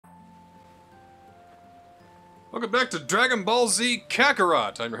Welcome back to Dragon Ball Z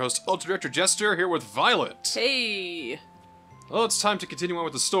Kakarot. I'm your host, Ultra Director Jester, here with Violet. Hey! Well, it's time to continue on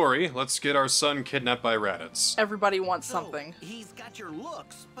with the story. Let's get our son kidnapped by Raditz. Everybody wants something. He's got your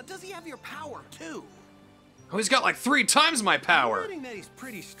looks, but does he have your power too? Oh, he's got like 3 times my power! I'm that he's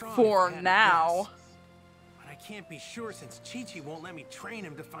pretty strong For now. But I can't be sure since Chi-Chi won't let me train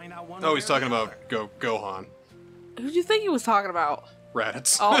him to find out one Oh, way he's or talking the about other. Gohan. Who'd you think he was talking about?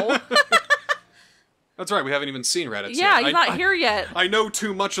 Raditz. Oh. That's right, we haven't even seen Raditz Yeah, yet. he's not here yet. I know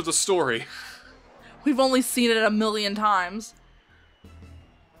too much of the story. We've only seen it a million times.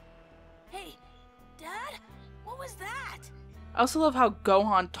 Hey, Dad? What was that? I also love how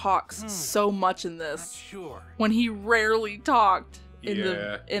Gohan talks so much in Not this, sure. when he rarely talked in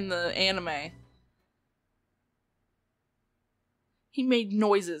Yeah. the anime. He made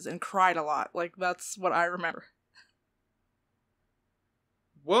noises and cried a lot. Like, that's what I remember.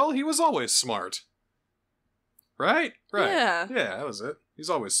 Well, he was always smart. Right? Right. Yeah. Yeah, that was it. He's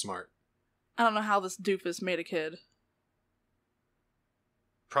always smart. I don't know how this doofus made a kid.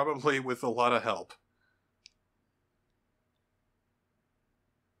 Probably with a lot of help.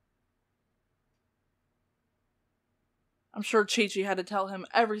 I'm sure Chi-Chi had to tell him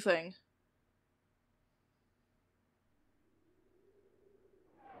everything.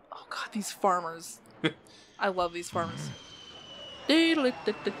 Oh god, these farmers. I love these farmers.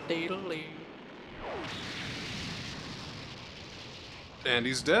 Diddle-diddle-diddle-lee. And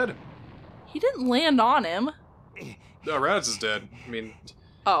he's dead. He didn't land on him. No, Raditz is dead. I mean,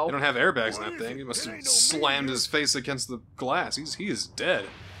 Oh. they don't have airbags in that thing. He must have slammed his face against the glass. He is dead.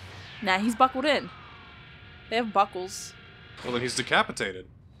 Nah, he's buckled in. They have buckles. Well, then he's decapitated.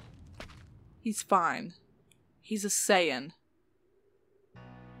 He's fine. He's a Saiyan.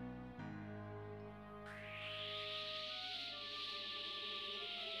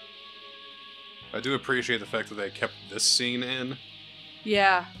 I do appreciate the fact that they kept this scene in.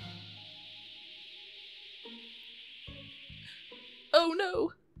 Yeah. Oh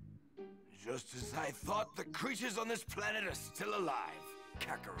no. Just as I thought, the creatures on this planet are still alive.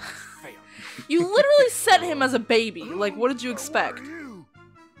 Kakarot's failed. You literally set him as a baby. Like, what did you expect? Who are you?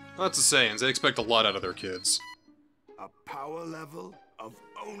 Well, that's the Saiyans. They expect a lot out of their kids. A power level of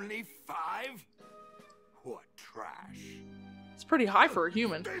only 5? What trash. It's pretty high for a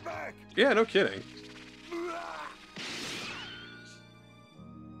human. Stay back! Yeah, no kidding.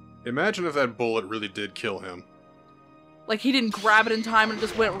 Imagine if that bullet really did kill him. Like, he didn't grab it in time and it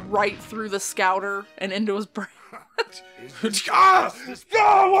just went right through the scouter and into his brain. Ah!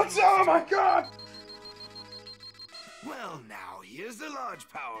 God, what's up? Oh my god! Well, now here's the large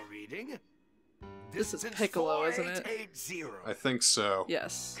power reading. This is Distance Piccolo, isn't it? 4880. I think so.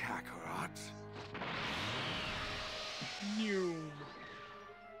 Yes. Kakarot.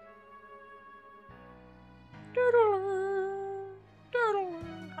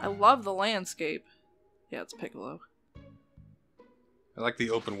 I love the landscape. Yeah, it's Piccolo. I like the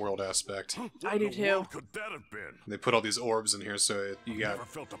open world aspect. I do too. What could that have been? They put all these orbs in here so Never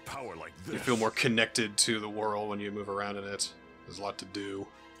felt a power like this. you feel more connected to the world when you move around in it. There's a lot to do.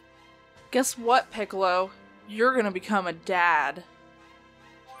 Guess what, Piccolo? You're gonna become a dad.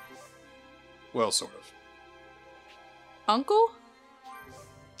 Well, sort of. Uncle?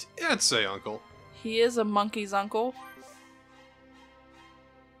 Yeah, I'd say uncle. He is a monkey's uncle.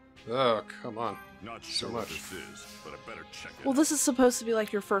 Oh, come on. Not So sure what much. this is, but I better check it. Well, this is supposed to be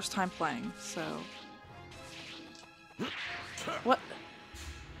like your first time playing, so... What?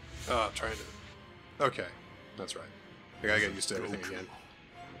 Oh, I'm trying to... Okay, that's right. I gotta get used to everything again.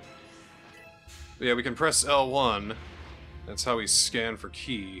 But yeah, we can press L1. That's how we scan for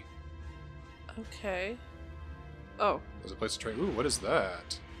key. Okay. Oh. There's a place to train. Ooh, what is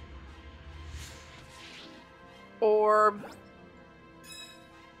that? Orb.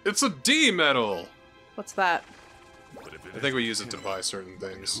 It's a D medal! What's that? But if it I think we isn't use it to him, buy certain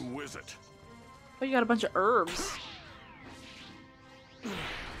things. Who is it? Oh, you got a bunch of herbs.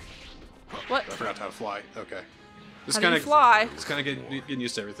 What? I forgot how to fly. Okay. Just How do you kinda, fly? Just kind of getting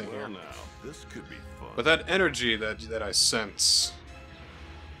used to everything Well, here. now, this could be fun. But that energy that I sense,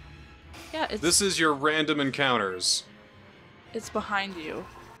 Yeah, it's this is your random encounters. it's behind you.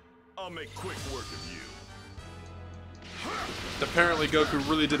 I'll make quick work of you. Apparently Goku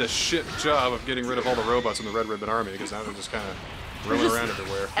really did a shit job of getting rid of all the robots in the Red Ribbon Army, because now they're just kind of roaming just- around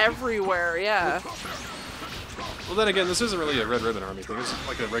everywhere. Everywhere, yeah. Well, then again, this isn't really a Red Ribbon Army thing. This is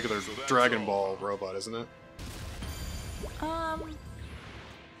like a regular Dragon Ball robot, isn't it?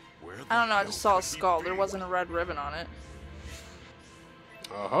 Where the I don't know, I hell just saw a could he skull. be? There wasn't a red ribbon on it.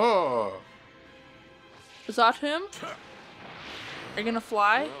 Oh, Is that him? Are you gonna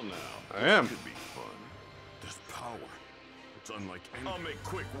fly? Well, now, I am. could be fun. This power. It's unlike any... I'll make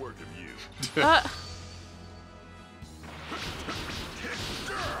quick work of you.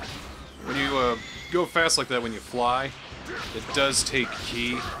 When you go fast like that when you fly, it does take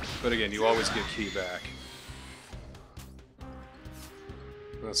ki, but again, you always get ki back.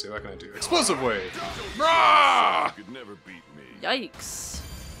 Let's see, what can I do? Explosive wave! Rah! You could never beat me. Yikes.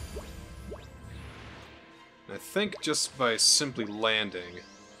 I think just by simply landing,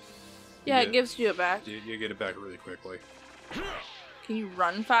 Yeah, Yeah. it gives you it back. you get it back really quickly. Can you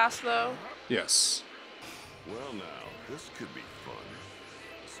run fast, though? Yes. Well now, this could be fun.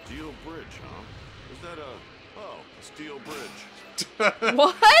 Steel bridge, huh? Is that a... Oh, a steel bridge.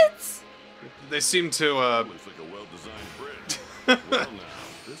 What? They seem to, Looks like a well-designed bridge. Well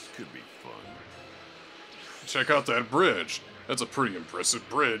now, this could be fun. check out that bridge. That's a pretty impressive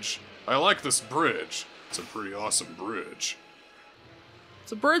bridge. I like this bridge. It's a pretty awesome bridge.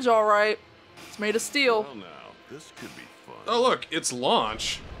 It's a bridge, alright. It's made of steel. Well now, this could be fun. Oh look, it's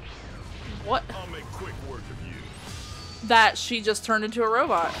launch. What? I'll make quick work of you. That she just turned into a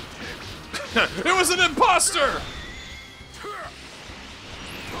robot. It was an imposter!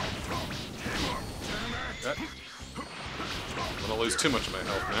 I'm gonna lose too much of my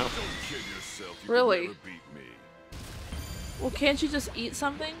health now. Don't kid yourself. You Really? could never beat me. Well, can't you just eat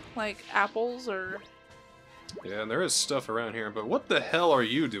something? Like apples or... Yeah, and there is stuff around here, but what the hell are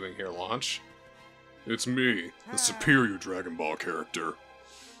you doing here, Launch? It's me, the superior Dragon Ball character.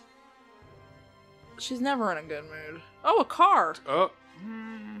 She's never in a good mood. Oh, a car! Oh.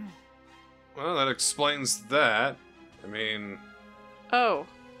 Well, that explains that. I mean... Oh,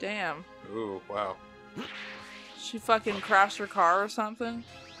 damn. Ooh, wow. She fucking crashed her car or something?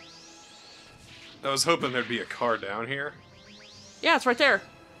 I was hoping there'd be a car down here. Yeah, it's right there.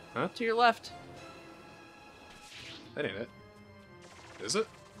 Huh? To your left. That ain't it. Is it?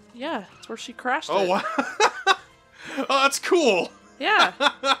 Yeah, it's where she crashed Oh, it. wow. Oh, that's cool! Yeah.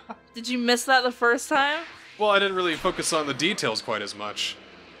 Did you miss that the first time? Well, I didn't really focus on the details quite as much.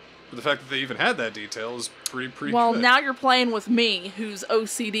 But the fact that they even had that detail is pretty Well, good. now you're playing with me, who's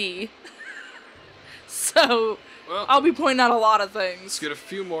OCD. So, Well, I'll be pointing out a lot of let's things. get a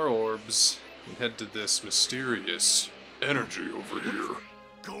few more orbs and head to this mysterious energy over here.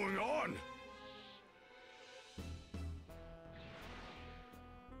 Going on?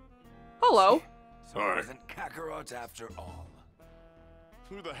 Hello. So it wasn't Kakarot after all.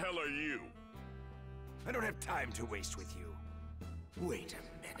 Who the hell are you? I don't have time to waste with you. Wait a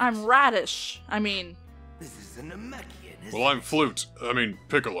minute. I'm Radish. I mean, This is a Namekian, isn't Well, I'm Flute. I mean,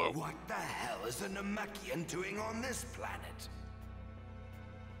 Piccolo. it? What the hell is a Namekian doing on this planet?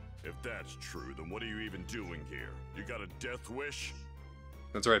 If that's true, then what are you even doing here? You got a death wish?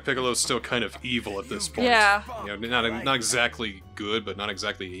 That's right, Piccolo's still kind of evil at this point. yeah. You know, not exactly good, but not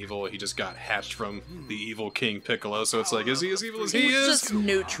exactly evil. He just got hatched from the evil King Piccolo, so it's like, is he as evil as he He's is? just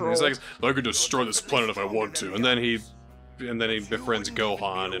neutral. He's like, I could destroy this planet if I want to, and then he befriends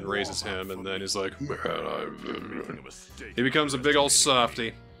Gohan and raises him, and then he's like, man, Making a I... mistake. He becomes a big old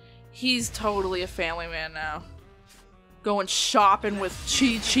softy. He's totally a family man now. Going shopping with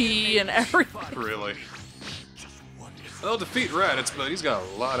Chi-Chi and everything. Really. They'll defeat Raditz, but he's got a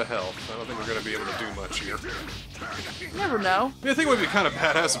lot of health. I don't think we're going to be able to do much here. You never know. I think it would be kind of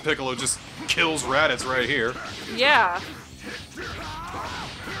badass if Piccolo just kills Raditz right here. Yeah.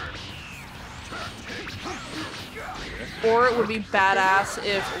 Or it would be badass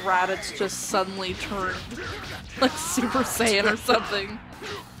if Raditz just suddenly turned like Super Saiyan or something.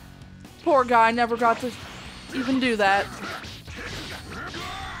 Poor guy never got to even do that.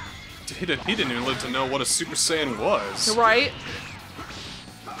 He didn't even live to know what a Super Saiyan was. Right?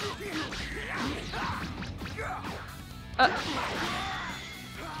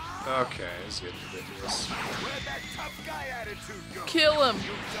 Okay, this is getting ridiculous. Where'd that tough guy attitude go? Kill him.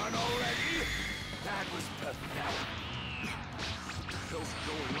 Done already? That was pathetic.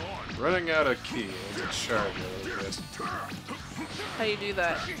 Running out of key. Let's charge a little bit. How you do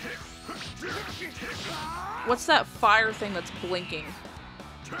that? What's that fire thing that's blinking?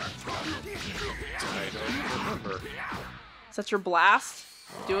 I don't remember. Is that your blast?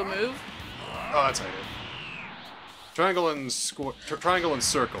 Do a move? Oh, that's how you do it. Triangle and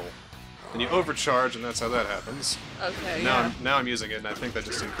circle. And you overcharge, and that's how that happens. Okay, Now, yeah. now I'm using it, and I think that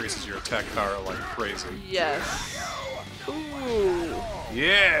just increases your attack power like crazy. Yes. Ooh.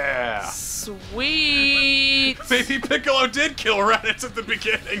 Yeah! Sweet. Baby Piccolo did kill Raditz at the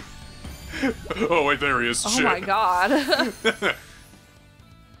beginning! Oh, wait, there he is. Oh Shit. my god.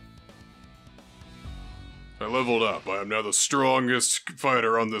 I leveled up. I am now the strongest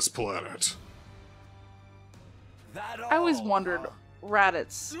fighter on this planet. That I always all? wondered,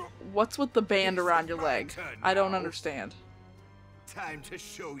 Raditz, what's with the band around your leg? I don't understand. Time to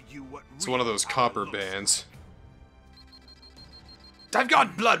show you what It's one of those copper bands. I've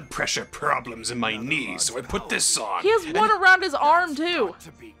got blood pressure problems in my knees, so I put this on. He has one around his arm, too.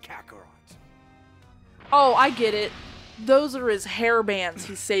 to be Kakarot. Oh, I get it. Those are his hair bands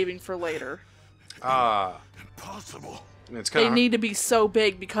he's saving for later. Ah. Impossible. It's They kind of. need to be so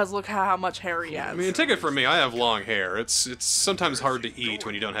big because look how much hair he has. I mean, take it from me. I have long hair. It's sometimes hard to eat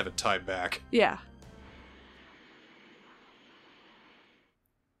when you don't have it tied back. Yeah.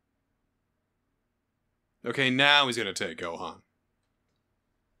 Okay, now he's gonna take Gohan.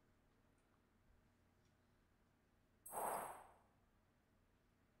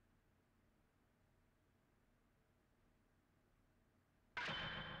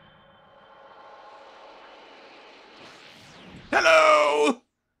 Hello,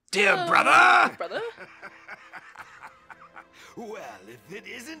 dear brother. Brother? Well, if it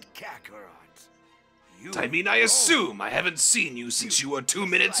isn't Kakarot, you. I mean, I assume I haven't seen you since you were 2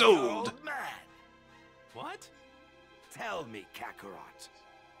 minutes like an old. Man. What? Tell me, Kakarot,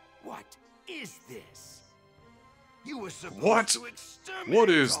 what is this? You were supposed What? to exterminate What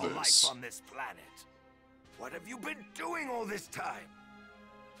is all this? life on this planet. What have you been doing all this time?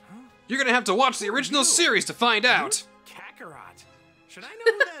 You're gonna have to watch the original series to find out. Kakarot. Should I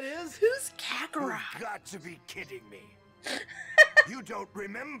know who that is? Who's You've Kakarot? got to be kidding me. You don't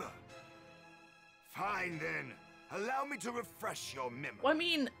remember? Fine then. Allow me to refresh your memory. Well, I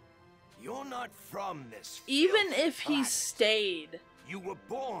mean, You're not from this. even filthy if he planet. stayed You were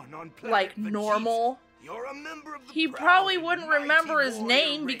born on planet like Vegeta. normal, You're a member of the he proud probably and wouldn't mighty remember his warrior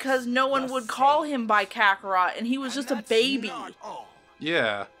name race, because no one the would call Saiyans. him by Kakarot, and he was And just a that's baby. not all.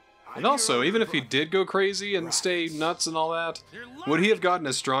 Yeah. And also, even if he did go crazy and stay nuts and all that, would he have gotten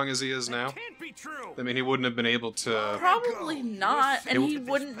as strong as he is now? Can't be true. I mean, he wouldn't have been able to. Probably not, and he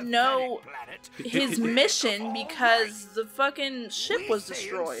wouldn't know his mission because the fucking ship was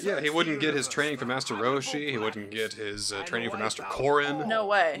destroyed. Yeah, he wouldn't get his training from Master Roshi. He wouldn't get his training from Master Korin. No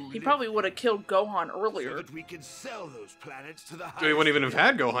way. He probably would have killed Gohan earlier. That we can sell those planets to the He wouldn't even have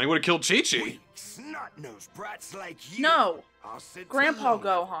had Gohan. He would have killed Chi-Chi. Snot-nosed brats like you. No. are sent to Grandpa lower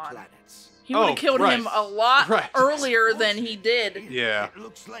Gohan. planets. He would Oh, have killed right. him a lot Right. earlier than he did. Yeah. It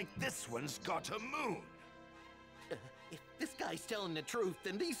looks like this one's got a moon. If this guy's telling the truth,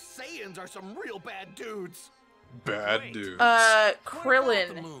 then these Saiyans are some real bad dudes. Bad Wait. dudes. What about the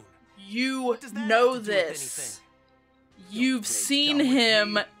Krillin, moon? you What does that know have to do with this. anything? You've play seen dumb with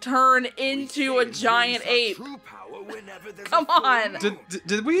him me. turn We into a Saiyans giant lose our ape. true power whenever there's a Come full on. moon.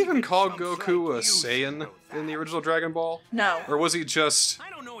 Did we even call Some Goku a like you should Saiyan know in the that. original Dragon Ball? No. Or was he just I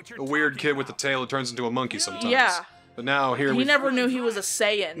don't know what you're a weird talking kid with a about. tail that turns into a monkey sometimes? Yeah. But now here He we never knew he was a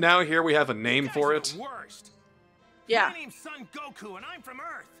Saiyan. now here we have a You name guys for are it. the worst. Yeah. My name's Son Goku, and I'm from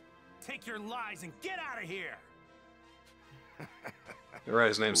Earth. Take your lies and get out of here. You're right,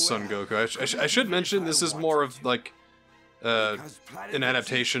 his name's Son Goku. I should mention this is more of like Because planet an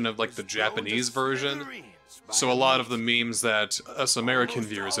adaptation of like was the known Japanese as version. figurines by So a lot of the millions. memes that us American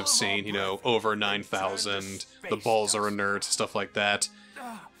viewers have seen, you know, over 9,000, the balls are inert, stuff like that.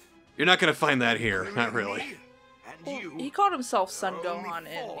 You're not gonna find that here, not really. And Well, you he called himself Son are only Gohan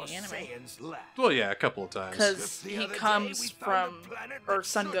in 4 the anime. Saiyans left. Well, yeah, a couple of times. Because Just the he other day, comes we found from, a planet or that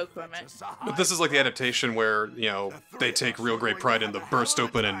Son should Goku, I fetch meant. us a But this is like the adaptation where, you know, they take real great pride in the burst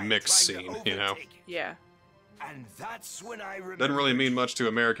open and mix scene, you know? Yeah. And that's when I Doesn't really mean much to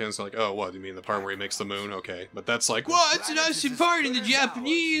Americans, like, oh, what, you mean the part where he makes the moon? Okay. But that's like, what? It's a nice part in the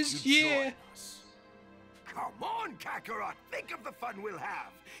Japanese, yeah. Come on, Kakarot, think of the fun we'll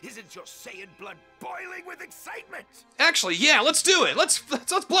have. Isn't your Saiyan blood boiling with excitement? Actually, yeah, let's do it. Let's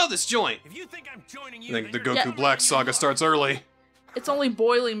blow this joint. If you think I'm joining I you, think the then you're Goku Black saga starts early. It's only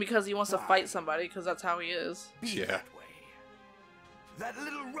boiling because he wants to fight somebody, because that's how he is. Be Yeah. that way. That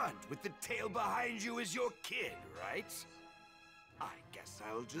little runt with the tail behind you is your kid, right? I guess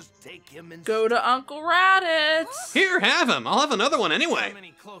I'll just take him and Go to Uncle Raditz! Here, have him. I'll have another one anyway. Come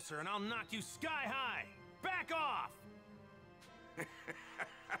any closer, and I'll knock you sky high. Back off.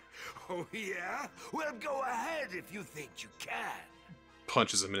 Oh yeah? Well, go ahead if you think you can.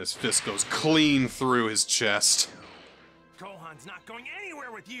 Punches him and his fist goes clean through his chest. Gohan's not going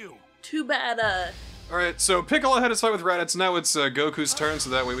anywhere with you. Too bad, Alright, so Piccolo had his fight with Raditz. Now it's Goku's turn, so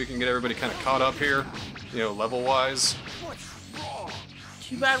that way we can get everybody kind of caught up here, you know, level-wise. What's wrong?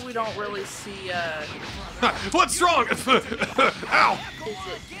 too bad we don't really see, What's wrong? Ow! is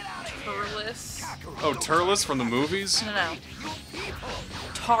it Turles? Oh, Turles from the movies? No.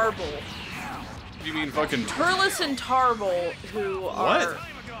 Tarble. You mean fucking... Turles and Tarble, who are...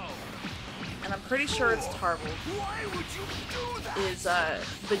 Time ago. and I'm pretty sure it's Tarble, Why would you do that? is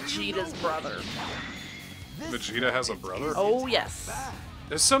Vegeta's brother. Vegeta has a brother? Oh, yes.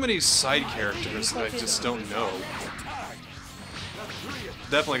 There's so many side characters that I just don't know.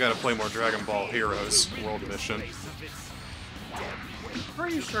 Definitely gotta play more Dragon Ball Heroes World Mission. I'm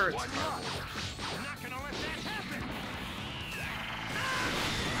pretty sure it's Tarble.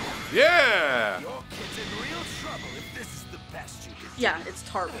 Yeah! Your kid's in real trouble if this is the best you can do. Yeah, it's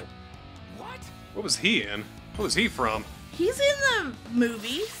Tarble. What? What was he in? What was he from? He's in the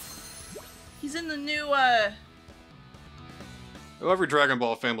movie. He's in the new, Well, every Dragon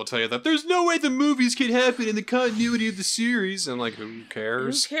Ball fan will tell you that there's no way the movies could happen in the continuity of the series. And like, who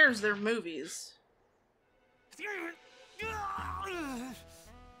cares? Who cares? They're movies.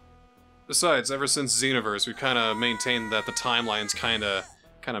 Besides, ever since Xenoverse, we've kind of maintained that the timeline's kind of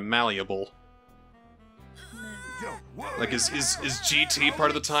malleable. Like, is GT part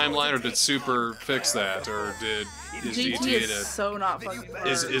of the timeline, or did Super fix that, or is GT GT is so not fucking hard.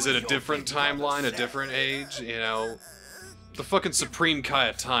 is it a different timeline, a different age? You know, the fucking Supreme Kai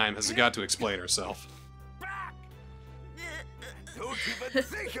of Time has got to explain herself. Don't even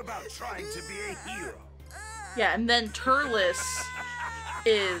think about trying to be a hero. Yeah, and then Turles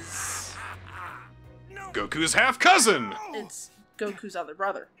is... Goku's half cousin. It's Goku's other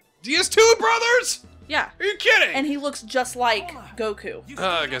brother. He has two brothers? Yeah. Are you kidding? And he looks just like Goku.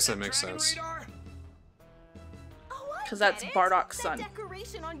 I guess that makes sense. Because that's Bardock's son. The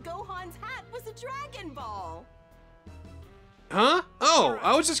decoration on Gohan's hat was a Dragon Ball. Huh? Oh,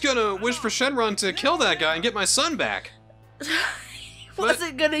 I was just gonna wish for Shenron to kill that guy and get my son back.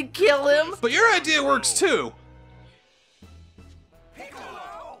 Wasn't gonna kill him. But your idea works too.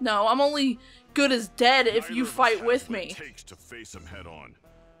 No, I'm only good as dead if you fight with me. It takes to face him head on.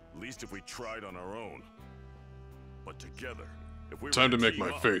 At least if we tried on our own. But together, if we were Time to make team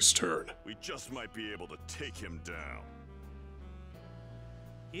my up, face turn. we just might be able to take him down.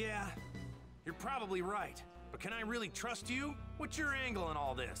 Yeah, you're probably right. But can I really trust you? What's your angle in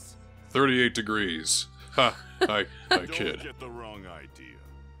all this? 38 degrees. Ha, I Don't kid. get the wrong idea.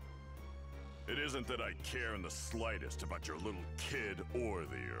 It isn't that I care in the slightest about your little kid or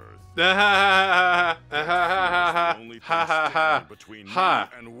the Earth. Ha ha ha Only thing ha ha ha standing between ha.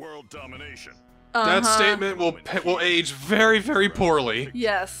 me and world domination. That statement will age very, very poorly.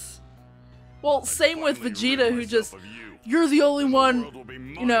 Yes. Well, same with Finally Vegeta, rid who myself just... of you. You're the only And the one... world will be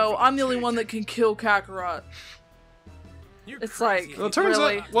mine You know, for the I'm the only one that taking. can kill Kakarot. You're It's crazy like- if Well, it you turns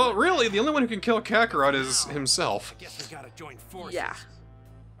Really? out, well, really, the only one who can kill Kakarot is himself. I guess we gotta join forces. Yeah.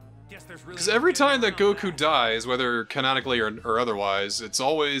 Guess there's really Because no every getting time that around Goku dies, whether canonically or otherwise, it's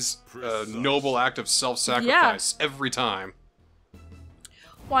always a noble act of self-sacrifice. Every time.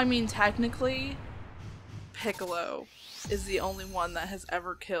 Well, I mean, technically, Piccolo is the only one that has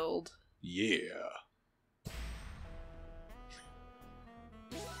ever killed. Yeah.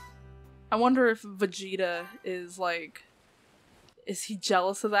 I wonder if Vegeta is like... Is he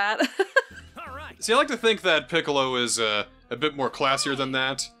jealous of that? All right. See, I like to think that Piccolo is a bit more classier than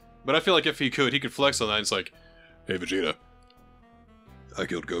that, but I feel like if he could flex on that. It's like, hey Vegeta, I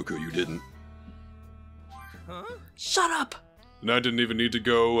killed Goku, you didn't. Huh? Shut up! And I didn't even need to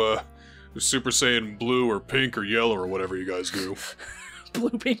go Super Saiyan blue or pink or yellow or whatever you guys do.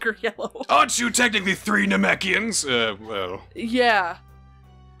 Blue, pink, or yellow. Aren't you technically 3 Namekians? Well. Yeah.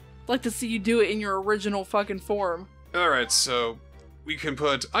 I'd like to see you do it in your original fucking form. Alright, so we can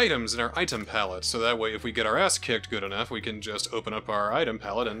put items in our item palette, so that way if we get our ass kicked good enough, we can just open up our item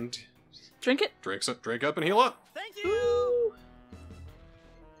palette and Drink it. drink up and heal up. Thank you. Ooh.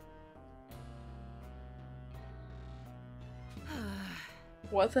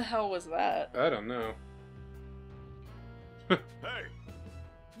 What the hell was that? I don't know. Hey,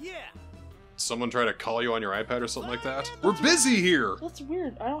 Yeah. Someone try to call you on your iPad or something like that? We're busy here! That's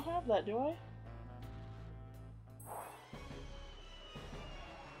weird. I don't have that, do I?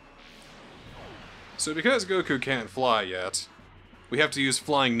 So because Goku can't fly yet, we have to use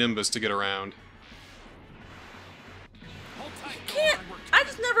Flying Nimbus to get around. Hold tight, Can't. Gohan, we're I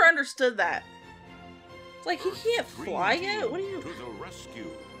just never understood that. It's like he can't fly yet? What do you... to the rescue.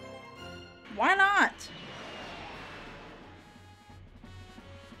 Why not?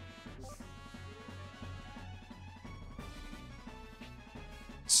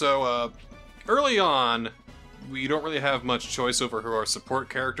 So, early on, we don't really have much choice over who our support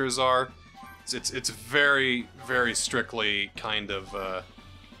characters are. It's very, very strictly kind of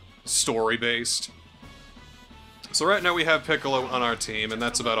story-based. So right now we have Piccolo on our team, and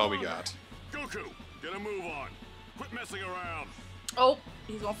that's about all we got. Goku, get a move on. Quit messing around. Oh,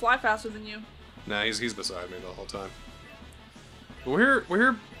 he's gonna fly faster than you. Nah, he's beside me the whole time. We're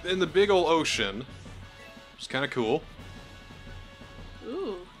here in the big old ocean, which is kind of cool.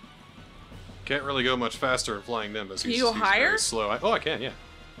 Ooh. Can't really go much faster in flying Nimbus. Can you go higher? Very slow. Oh, I can, yeah.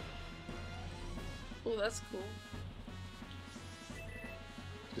 Oh, that's cool.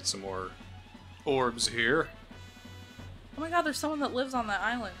 Get some more orbs here. Oh my god, there's someone that lives on that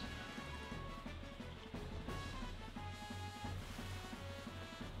island.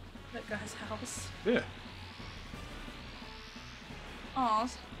 That guy's house. Yeah. Aw.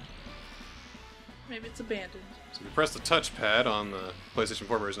 Maybe it's abandoned. So we press the touchpad on the PlayStation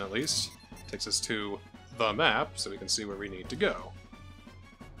 4 version at least. Takes us to the map, so we can see where we need to go.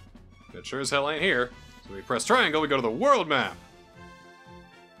 It sure as hell ain't here. So we press triangle, we go to the world map.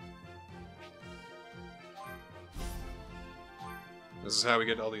 This is how we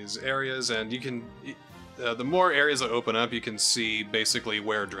get all these areas, and you can... the more areas that open up, you can see basically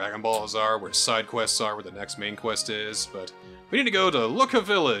where Dragon Balls are, where side quests are, where the next main quest is, but we need to go to Luka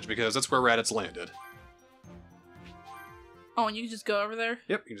Village, because that's where Raditz landed. Oh, and you can just go over there?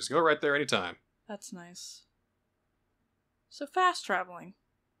 Yep, you can just go right there anytime. That's nice. So fast traveling.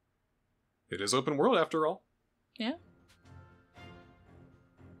 It is open world after all. Yeah.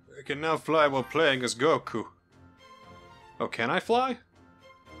 I can now fly while playing as Goku. Oh, can I fly?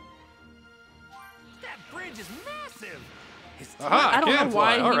 That bridge is massive. His Aha, I don't can know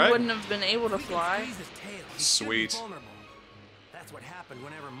why fly. All he right. wouldn't have been able to He can fly. squeeze his tail. He Sweet. should be vulnerable. That's what happened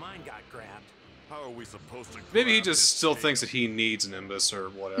whenever mine got grabbed. How are we supposed to Maybe he grab just his still tail? thinks that he needs Nimbus or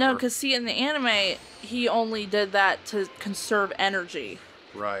whatever. No, because see, in the anime, he only did that to conserve energy.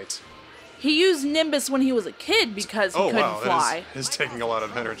 Right. He used Nimbus when he was a kid because he Oh, couldn't wow. fly. That is taking a lot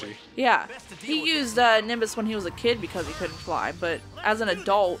of energy. Yeah, he used Nimbus when he was a kid because he couldn't fly, but as an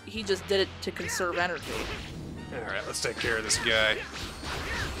adult, he just did it to conserve energy. Alright, let's take care of this guy.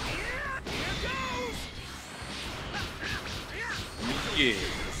 Yeah.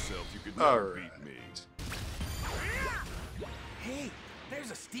 Yourself, you could never Alright. beat me. Hey,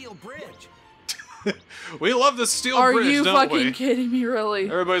 there's a steel bridge. We love this steel Are bridge, you don't fucking we? kidding me, really?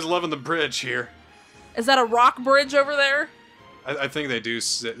 Everybody's loving the bridge here. Is that a rock bridge over there? I think they do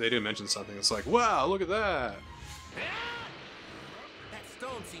mention something. It's like, wow, look at that. That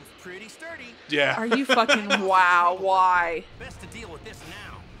stone seems pretty sturdy. Yeah. Are you fucking wow, why? Best to deal with this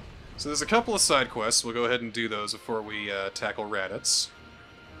now. So there's a couple of side quests. We'll go ahead and do those before we tackle Raditz.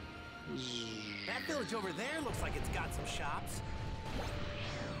 That village over there looks like it's got some shops.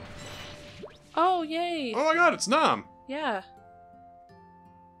 Oh, yay. Oh my god, it's Nam! Yeah.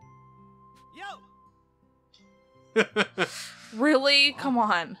 Yo! Really? Come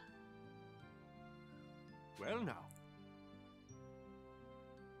on. Well, now.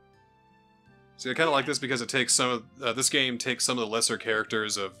 See, I kind of like this because it takes some of this game takes some of the lesser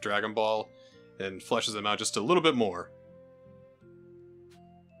characters of Dragon Ball and fleshes them out just a little bit more.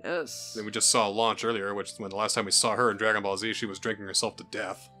 Yes. Then we just saw Launch earlier, which when the last time we saw her in Dragon Ball Z, she was drinking herself to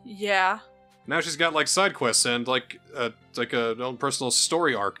death. Yeah. Now she's got like side quests and like a own personal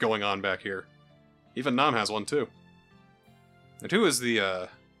story arc going on back here. Even Nam has one too. And who is the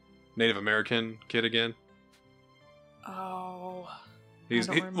Native American kid again? Oh. He's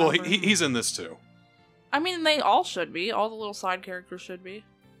I don't well, remember. he's in this too. I mean, they all should be. All the little side characters should be.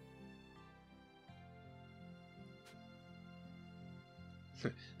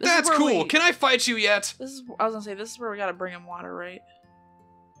 This is That's where cool. we- Can I fight you yet? This is. I was gonna say this is where we gotta bring him water, right?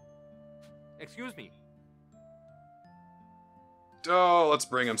 Excuse me. Oh, let's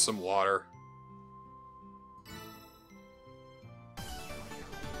bring him some water.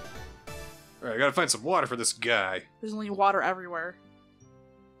 Alright, I gotta find some water for this guy. There's only water everywhere.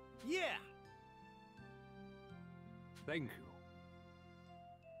 Yeah. Thank you.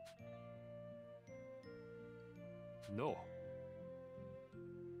 No.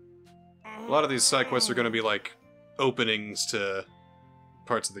 A lot of these side quests are gonna be like openings to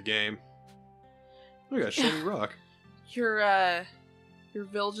parts of the game. Look at that shiny rock. Your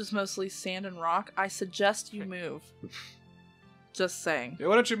village is mostly sand and rock. I suggest you move. Just saying. Yeah,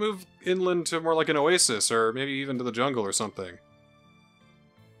 why don't you move inland to more like an oasis, or maybe even to the jungle or something?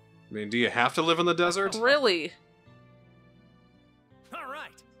 I mean, do you have to live in the desert? Really? All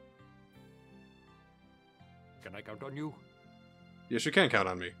right. Can I count on you? Yes, you can count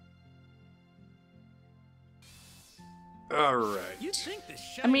on me. Alright. You think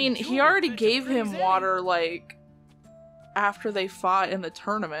this I mean, he already gave him water, like, after they fought in the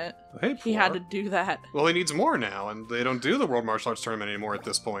tournament. Hey, He had Poor. to do that. Well, he needs more now, and they don't do the World Martial Arts Tournament anymore at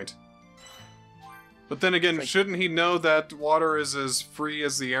this point. But then again, shouldn't he know that water is as free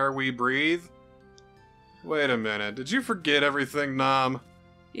as the air we breathe? Wait a minute, did you forget everything, Nam?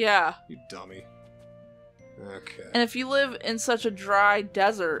 Yeah. You dummy. Okay. And if you live in such a dry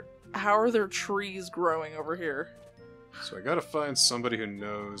desert, how are there trees growing over here? So I gotta find somebody who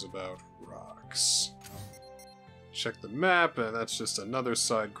knows about rocks. Check the map, and that's just another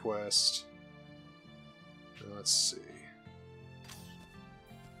side quest. Let's see.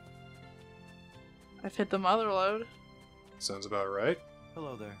 I've hit the mother load. Sounds about right.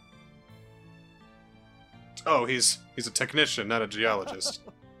 Hello there. Oh, he's a technician, not a geologist.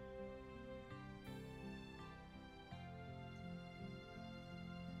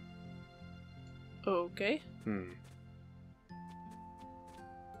 Okay.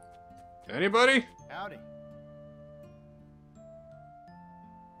 Anybody? Howdy.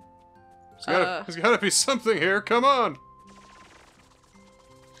 There's gotta be something here. Come on.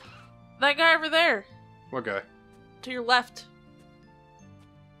 That guy over there. What guy? To your left.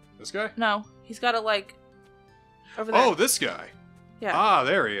 This guy? No, he's got it like over there. Oh, this guy. Yeah. Ah,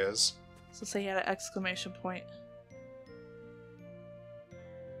 there he is. So say he had an exclamation point.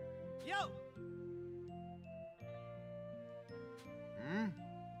 Yo.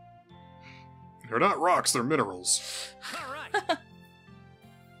 They're not rocks, they're minerals. All right.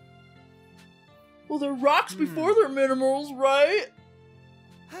 Well, they're rocks before they're minerals, right?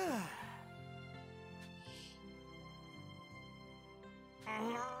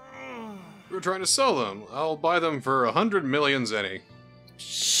 We're trying to sell them. I'll buy them for 100 million zenny.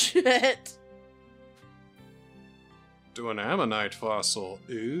 Shit. Do an ammonite fossil.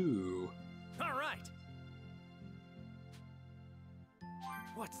 Ooh. All right.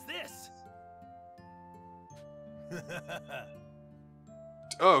 What's this?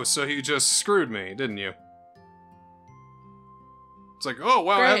 Oh, so he just screwed me, didn't you? It's like, oh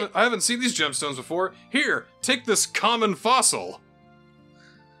wow, Great. I haven't seen these gemstones before. Here, take this common fossil.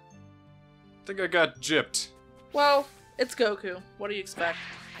 I think I got gypped. Well, it's Goku. What do you expect?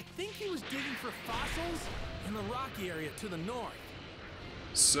 I think he was digging for fossils in the rocky area to the north.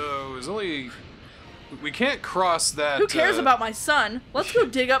 So, there's only... We can't cross that... Who cares about my son? Let's go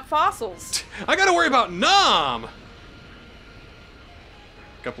dig up fossils. I gotta worry about Nom!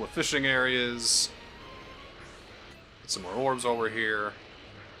 Couple of fishing areas. Get some more orbs while we're here.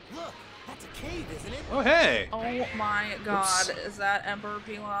 Look, that's a cave, isn't it? Oh, hey! Oh my god, Oops. is that Emperor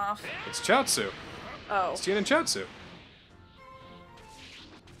Pilaf? It's Chaozu. Oh. It's Tien and Chaozu.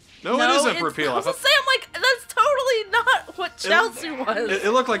 No, it is Emperor I was Pilaf. gonna say, I'm like, that's totally not what Chaozu was.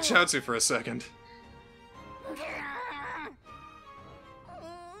 It looked like Chaozu for a second.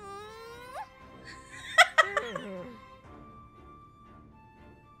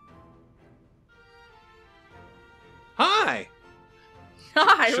 Hi!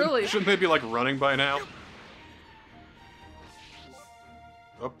 Hi, Shouldn't- really? Shouldn't they be like running by now?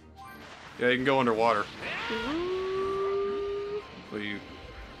 Oh. Yeah, you can go underwater. Well, you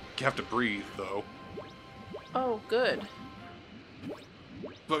have to breathe, though. Oh, good.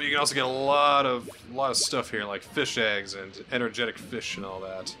 But you can also get a lot of stuff here, like fish eggs and energetic fish and all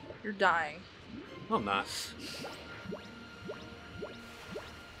that. You're dying. No, I'm not.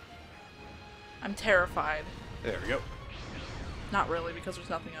 I'm terrified. There we go. Not really, because there's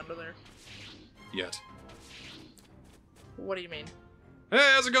nothing under there. Yet. What do you mean? Hey,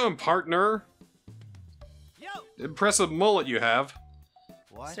 how's it going, partner? Yo. Impressive mullet you have.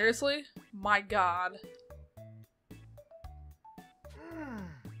 What? Seriously? My god.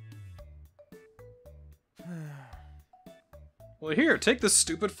 Well, here, take this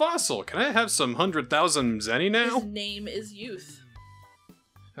stupid fossil. Can I have some 100,000 zenny now? His name is Youth.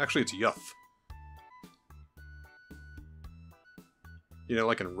 Actually, it's Yuff. You know,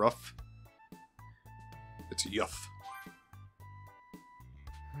 like in Rough? It's Yuff.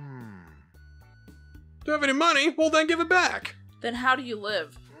 Don't have any money? Well, then give it back. Then how do you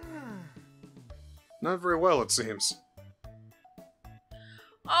live? Not very well, it seems.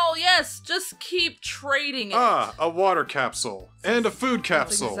 Oh yes, just keep trading it. Ah, a water capsule. And a food That's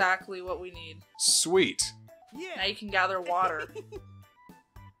capsule. exactly what we need. Sweet. Now Yeah. you can gather water.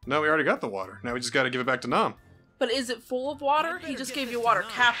 No, we already got the water. Now we just gotta give it back to Nom. But is it full of water? He just gave you a water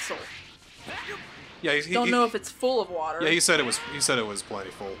capsule. Yeah, Don't know if it's full of water. Yeah, he said it was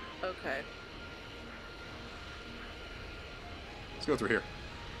plenty full. Okay. Let's go through here.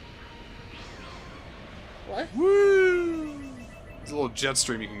 What? Woo! There's a little jet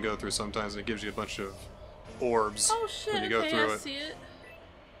stream you can go through sometimes, and it gives you a bunch of orbs Oh shit, when you go okay, through I it. see it.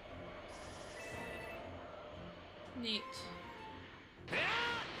 Neat.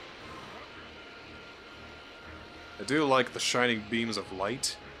 I do like the shining beams of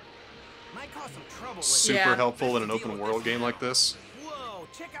light. Might cause some trouble later. Super Yeah. helpful in an open world game like this. Whoa,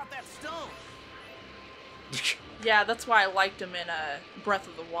 check out that stone. Yeah, that's why I liked him in Breath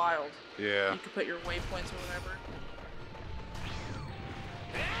of the Wild. Yeah. You could put your waypoints or whatever.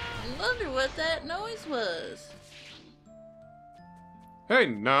 I wonder what that noise was. Hey,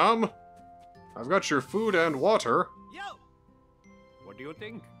 Nom. I've got your food and water. Yo! What do you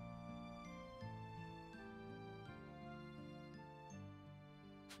think?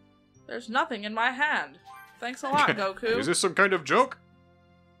 There's nothing in my hand. Thanks a lot, Goku. Is this some kind of joke?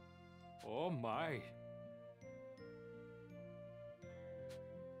 Oh my.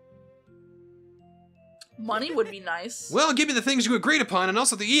 Money would be nice. Well, give me the things you agreed upon and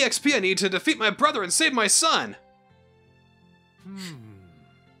also the EXP I need to defeat my brother and save my son.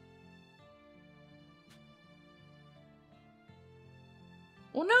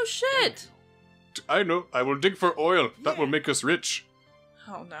 Well, no shit. I know. I will dig for oil. That will make us rich.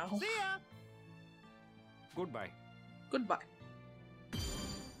 Oh no. See ya! Goodbye. Goodbye.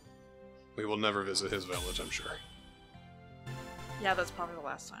 We will never visit his village, I'm sure. Yeah, that's probably the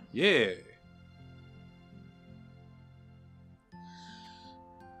last time. Yeah.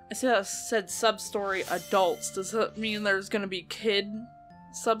 I see that it said sub-story adults. Does that mean there's gonna be kid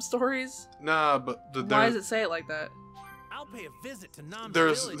sub-stories? Nah, but Why does it say it like that? I'll pay a visit to Nam's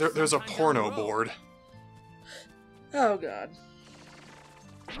there's village there's a sometime down porno the road. board. Oh god.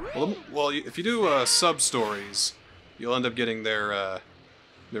 Well, if you do sub-stories, you'll end up getting their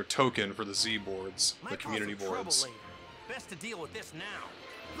token for the Z boards, the Might community cause some trouble boards. later. Best to deal with this now.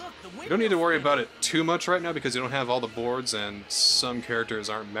 Look, the You don't need to worry window's about it too much right now because you don't have all the boards and some characters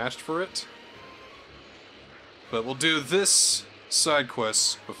aren't matched for it. But we'll do this side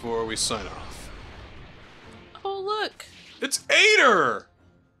quest before we sign off. Oh look. It's Ader!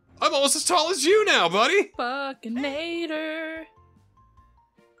 I'm almost as tall as you now, buddy! Fucking Ader.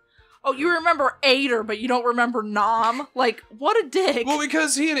 Oh, you remember Ader, but you don't remember Nom? Like, what a dick. Well,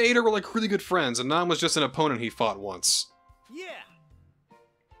 because he and Ader were like really good friends, and Nam was just an opponent he fought once. Yeah.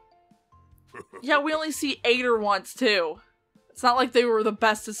 Yeah, we only see Ader once, too. It's not like they were the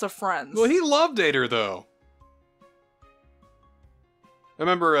bestest of friends. Well, he loved Ader, though. I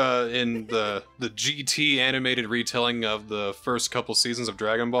remember in the GT animated retelling of the first couple seasons of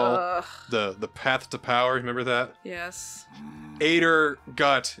Dragon Ball, the Path to Power, remember that? Yes. Ader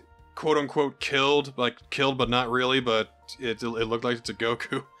got quote-unquote killed but not really, but it looked like it to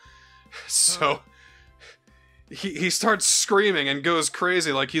Goku. So he starts screaming and goes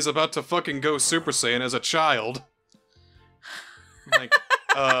crazy like he's about to fucking go Super Saiyan as a child. Like,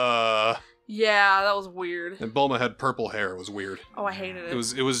 Yeah, that was weird. And Bulma had purple hair. It was weird. Oh, I hated it.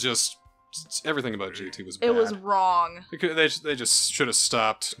 It was just everything about GT was bad. It was wrong. They just should have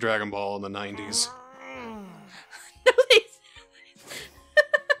stopped Dragon Ball in the 90s. No, they...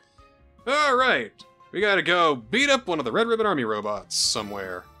 Alright, we gotta go beat up one of the Red Ribbon Army robots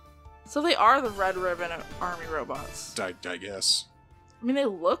somewhere. So they are the Red Ribbon Army robots. I guess. I mean, they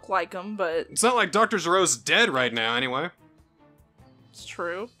look like them, but It's not like Dr. Zero's dead right now, anyway. it's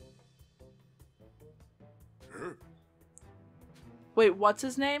true. Wait, what's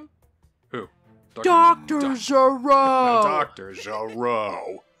his name? Who? Dr. Zero! Dr.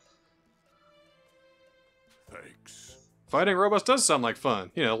 Zero. Thanks. Fighting robots does sound like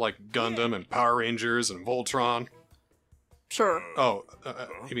fun. You know, like Gundam and Power Rangers and Voltron. Sure. Oh,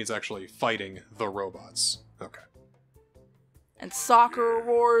 he means actually fighting the robots. Okay. And Soccer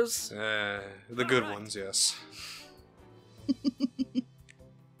Wars. The good ones, yes.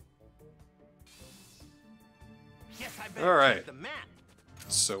 Guess I better All right. check the map.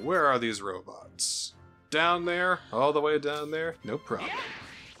 So where are these robots? Down there? All the way down there? No problem.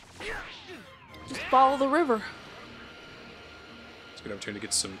 Just follow the river. It's a good opportunity to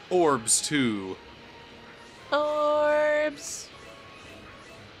get some orbs, too. Orbs.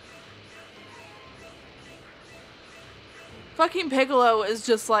 Fucking Piccolo is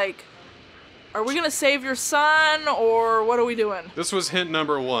just like, are we gonna save your son, or what are we doing? This was hint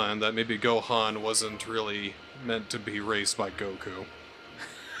number 1, that maybe Gohan wasn't really meant to be raised by Goku.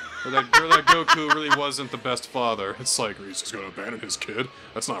 Or that Goku really wasn't the best father. It's like, he's just gonna abandon his kid?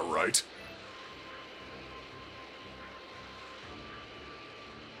 That's not right.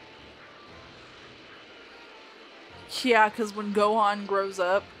 Yeah, because when Gohan grows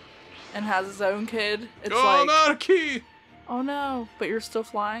up and has his own kid, it's Oh, like, not a key! oh no, but you're still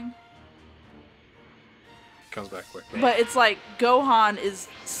flying? Comes back quick. But it's like, Gohan is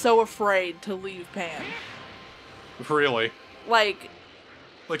so afraid to leave Pan. Really? Like,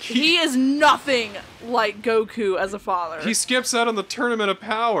 Like, he is nothing like Goku as a father. He skips out on the Tournament of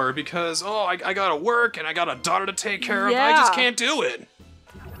Power because, oh, I gotta work and I got a daughter to take care of. I just Yeah. can't do it.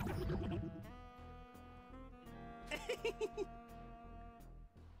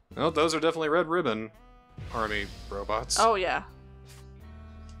 Well, those are definitely Red Ribbon. army robots. Oh, yeah.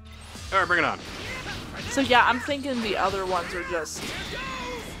 Alright, bring it on. So yeah, I'm thinking the other ones are just...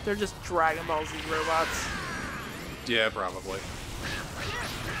 They're just Dragon Ball Z robots. Yeah, probably.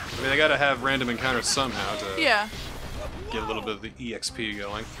 I mean, they gotta have random encounters somehow to Yeah. get a little bit of the EXP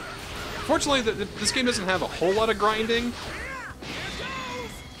going. Fortunately, this game doesn't have a whole lot of grinding.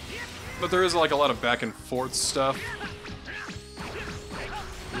 But there is like a lot of back and forth stuff.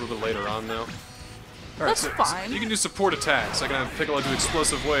 A little bit later on, though. Alright, That's fine. you can do support attacks. I can have Piccolo do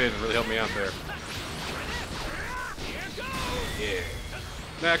explosive wave and really help me out there. Yeah.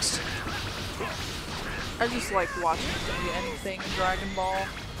 Next. I just like watching anything in Dragon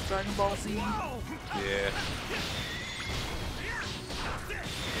Ball Z. Yeah.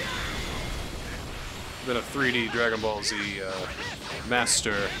 Been a 3D Dragon Ball Z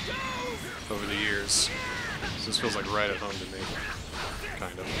master over the years. So this feels like right at home to me.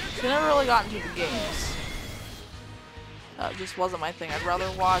 Kind of. So I never really got into the games. It just wasn't my thing. I'd rather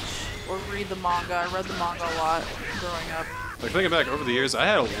watch or read the manga. I read the manga a lot growing up. Like, thinking back over the years, I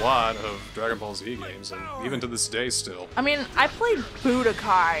had a lot of Dragon Ball Z games, and even to this day still. I mean, I played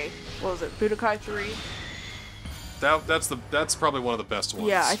Budokai. What was it? Budokai 3? That's probably one of the best ones.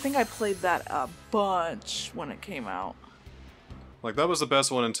 Yeah, I think I played that a bunch when it came out. Like, that was the best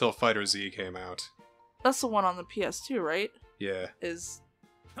one until Fighter Z came out. That's the one on the PS2, right? Yeah. Is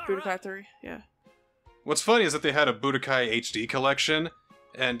Budokai 3? Yeah. What's funny is that they had a Budokai HD collection,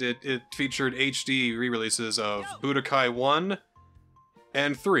 and it featured HD re-releases of Budokai 1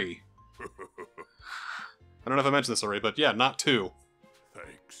 and 3. I don't know if I mentioned this already, but yeah, not 2.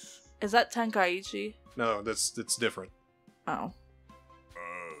 Thanks. Is that Tenkaichi? No, it's different. Oh.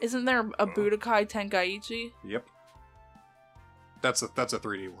 Isn't there a Budokai Tenkaichi? Yep. That's a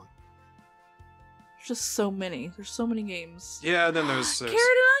 3D one. There's just so many. There's so many games. Yeah, and then there's Carrot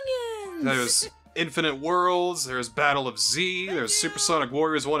and onions! there's Infinite Worlds, there's Battle of Z, there's Supersonic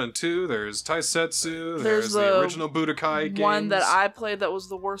Warriors 1 and 2, there's Taisetsu, there's the original Budokai games. One that I played that was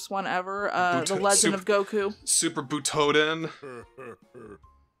the worst one ever, The Legend of Goku. Super Butoden.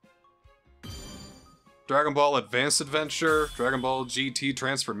 Dragon Ball Advanced Adventure, Dragon Ball GT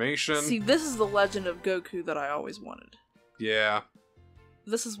Transformation. See, this is the Legend of Goku that I always wanted. Yeah.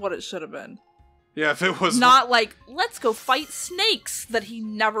 This is what it should have been. Yeah, if it was... Not like, let's go fight snakes that he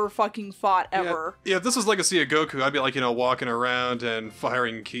never fucking fought ever. Yeah, if this was Legacy of Goku, I'd be like, walking around and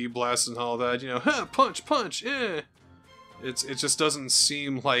firing ki blasts and all that, punch, punch, eh. It just doesn't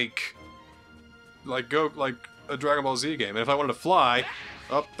seem like a Dragon Ball Z game. And if I wanted to fly,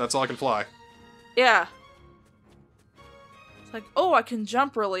 that's all I can fly. Yeah. It's like, oh, I can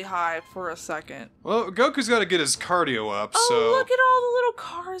jump really high for a second. Well, Goku's got to get his cardio up, oh, so... Oh, look at all the little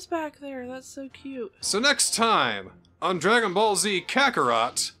cars back there. That's so cute. So next time, on Dragon Ball Z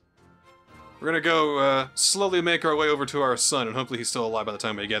Kakarot, we're gonna go slowly make our way over to our son, and hopefully he's still alive by the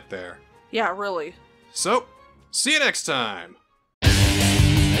time we get there. Yeah, really. So, see you next time!